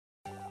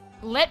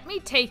Let me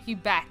take you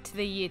back to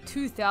the year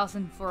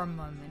 2000 for a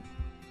moment.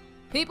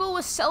 People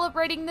were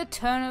celebrating the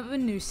turn of a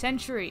new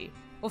century,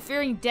 or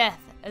fearing death,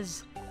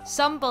 as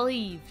some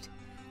believed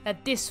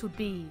that this would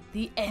be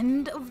the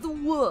end of the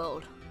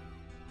world.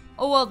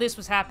 Oh, while this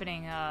was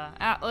happening,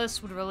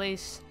 Atlus would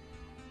release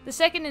the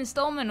second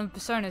installment of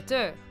Persona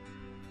 2.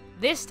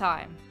 This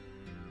time,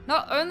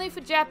 not only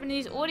for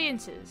Japanese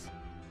audiences,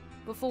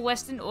 but for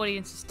Western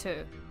audiences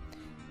too.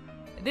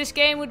 This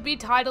game would be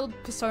titled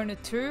Persona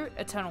 2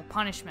 Eternal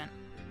Punishment.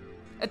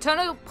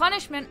 Eternal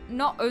Punishment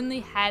not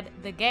only had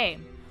the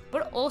game,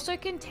 but also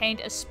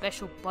contained a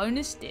special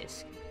bonus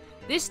disc.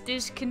 This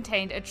disc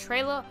contained a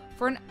trailer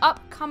for an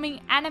upcoming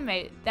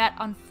anime that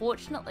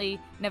unfortunately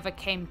never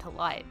came to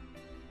light.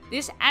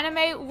 This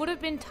anime would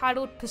have been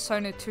titled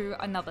Persona 2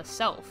 Another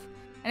Self,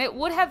 and it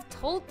would have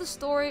told the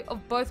story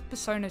of both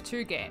Persona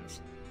 2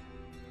 games.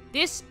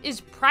 This is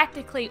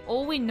practically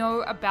all we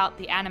know about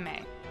the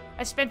anime.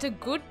 I spent a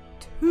good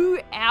 2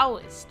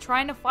 hours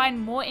trying to find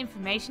more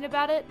information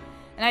about it,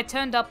 and I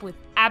turned up with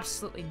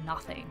absolutely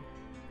nothing.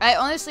 I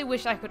honestly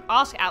wish I could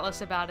ask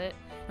Atlus about it,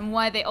 and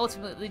why they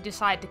ultimately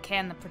decided to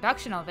can the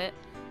production of it,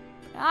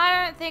 but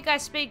I don't think I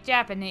speak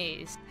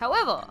Japanese.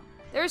 However,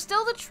 there is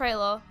still the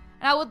trailer,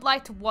 and I would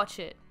like to watch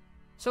it.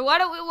 So why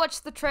don't we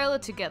watch the trailer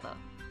together?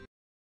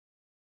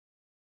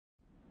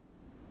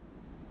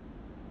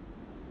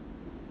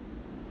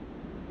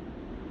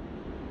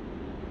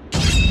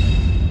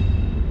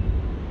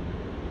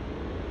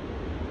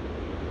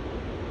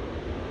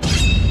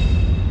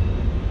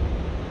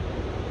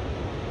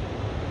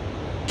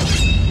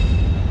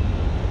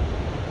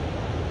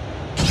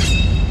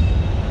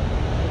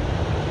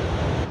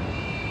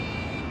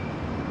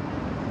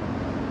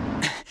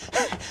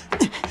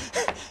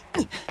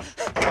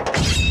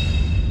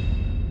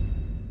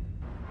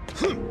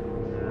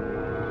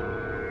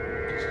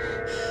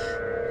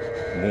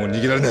もう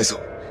逃げられないぞ。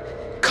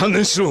観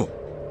念しろ。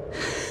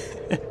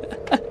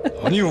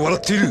何を笑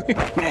っている。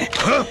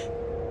は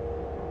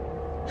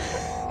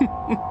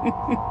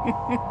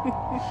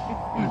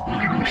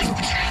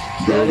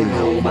誰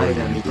がお前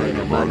らみたい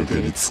な間抜け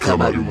に捕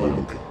まるも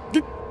のか。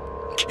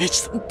ケイ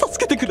チさん、助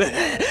けてくれ。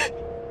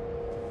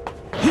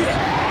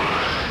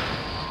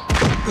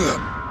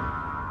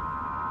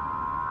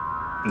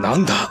な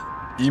んだ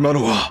今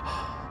のは。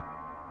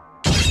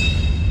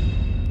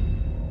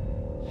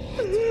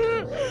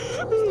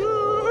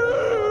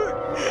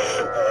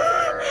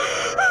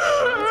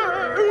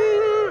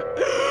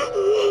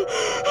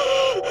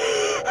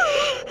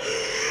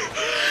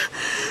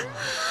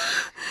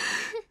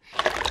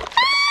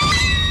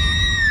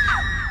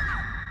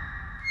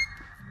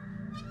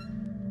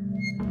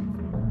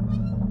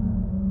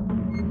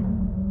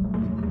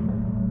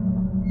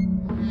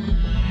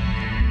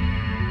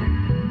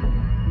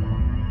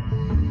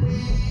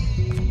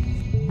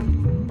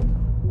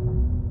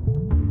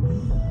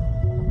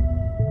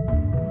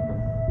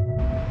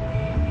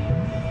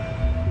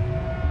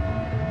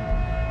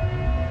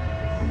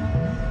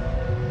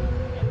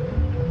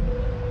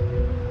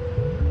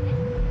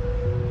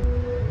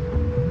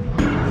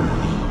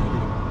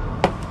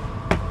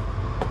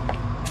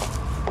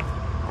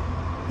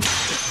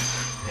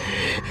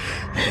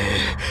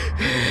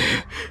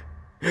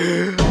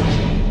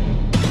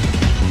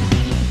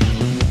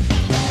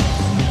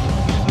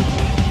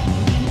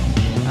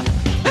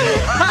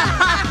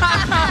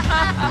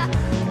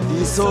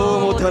理想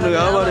を持たぬ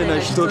哀れな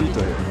人々よ、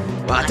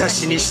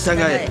私に従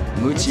え。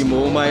無知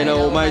もお前な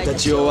お前た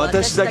ちを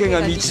私だけ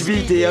が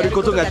導いてやる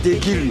ことがで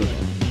きるのだ。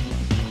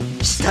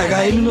従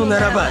えぬのな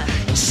らば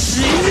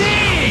死ね。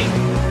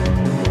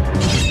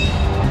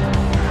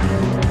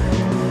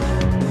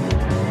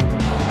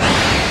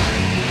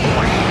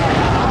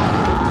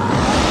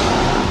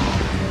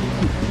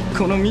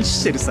このミッ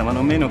シェル様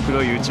の目の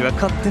黒いうちは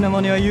勝手な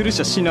真似は許し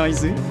ゃしない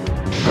ぜ。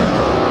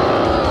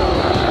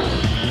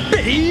ベ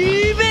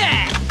イベー。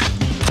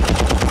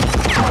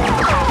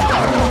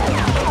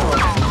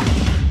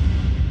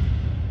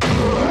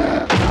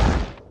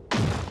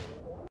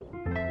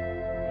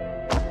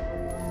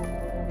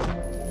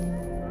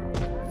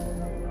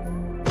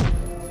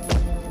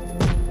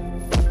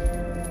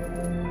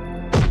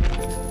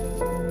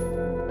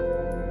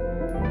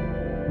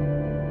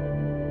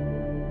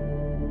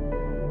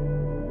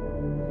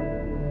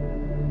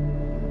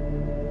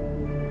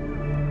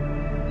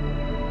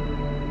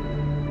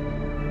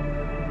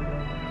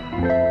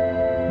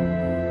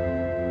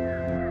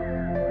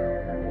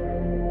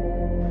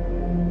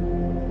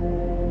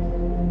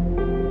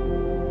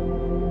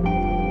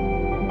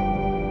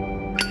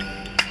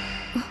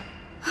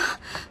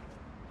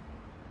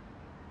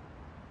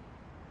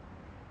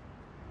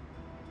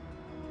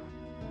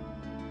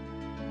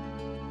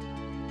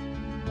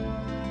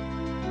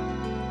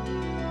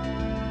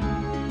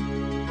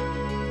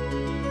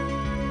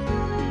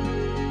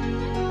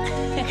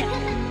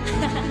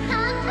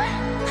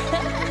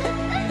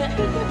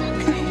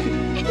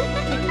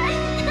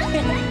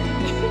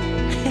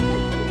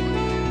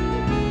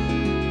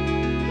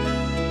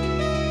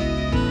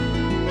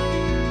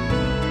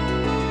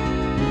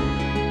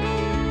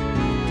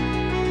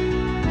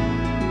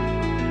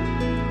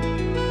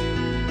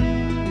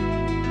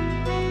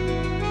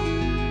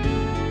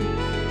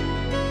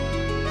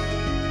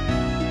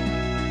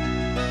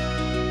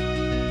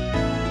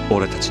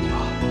俺たちに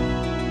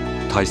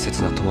は大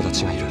切な友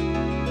達がいる。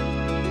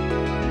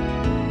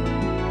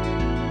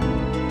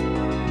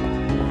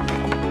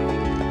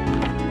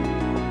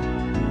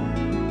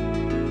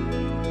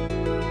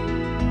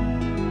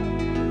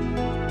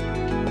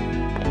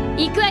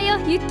行くわよ、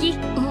ユッキ。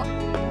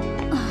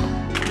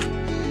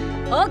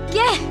オッケ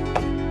ー。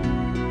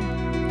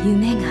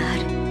夢があ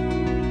る。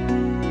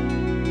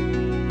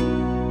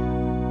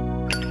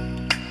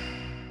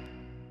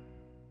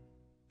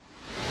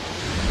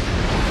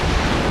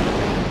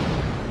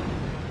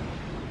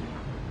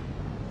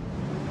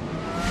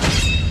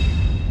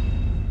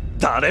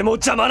誰も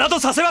邪魔など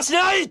させはし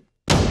ない。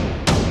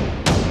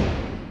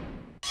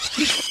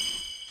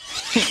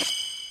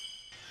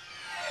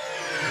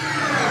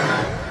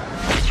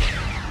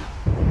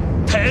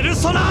ペル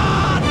ソナ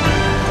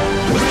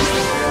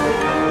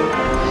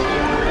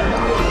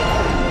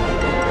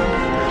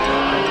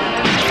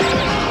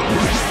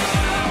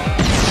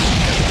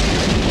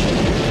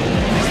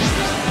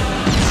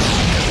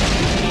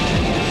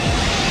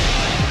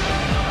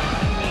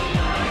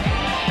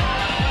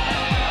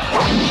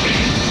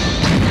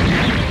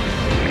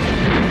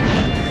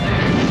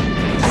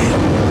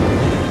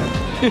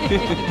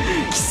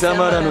貴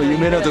様らの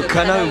夢など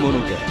叶うもの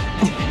か。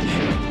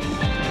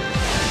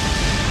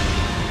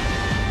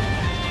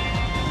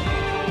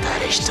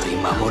誰一人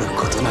守る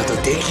ことなど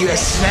できは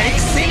しないく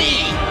せに。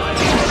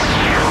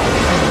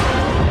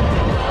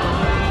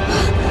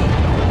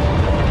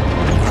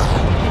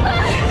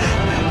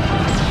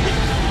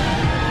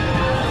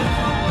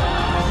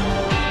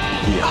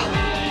いや、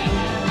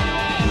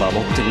守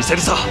ってみせ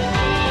るさ。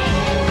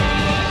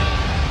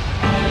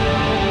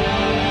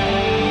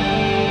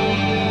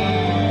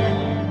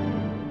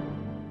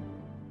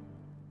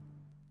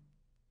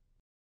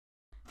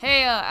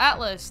Hey,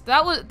 Atlas,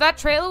 that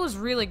trailer was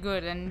really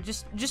good, and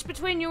just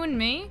between you and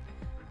me,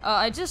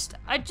 I just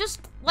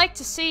like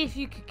to see if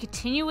you could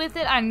continue with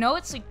it. I know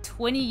it's like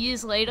 20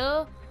 years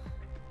later,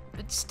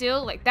 but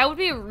still, like, that would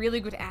be a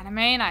really good anime,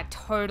 and I'd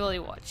totally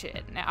watch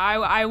it. Now,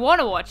 I want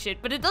to watch it,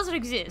 but it doesn't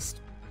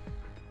exist.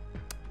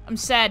 I'm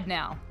sad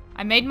now.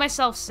 I made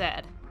myself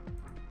sad.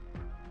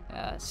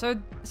 So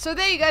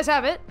there you guys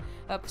have it.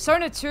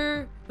 Persona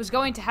 2 was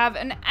going to have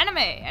an anime,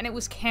 and it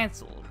was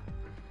cancelled.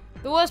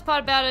 The worst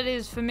part about it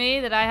is, for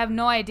me, that I have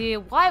no idea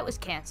why it was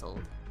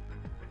cancelled.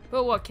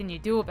 But what can you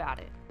do about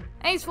it?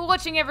 Thanks for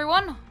watching,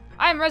 everyone.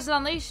 I am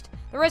Resident Unleashed,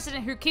 the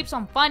resident who keeps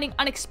on finding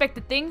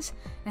unexpected things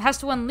and has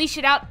to unleash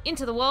it out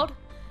into the world.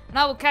 And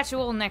I will catch you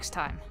all next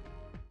time.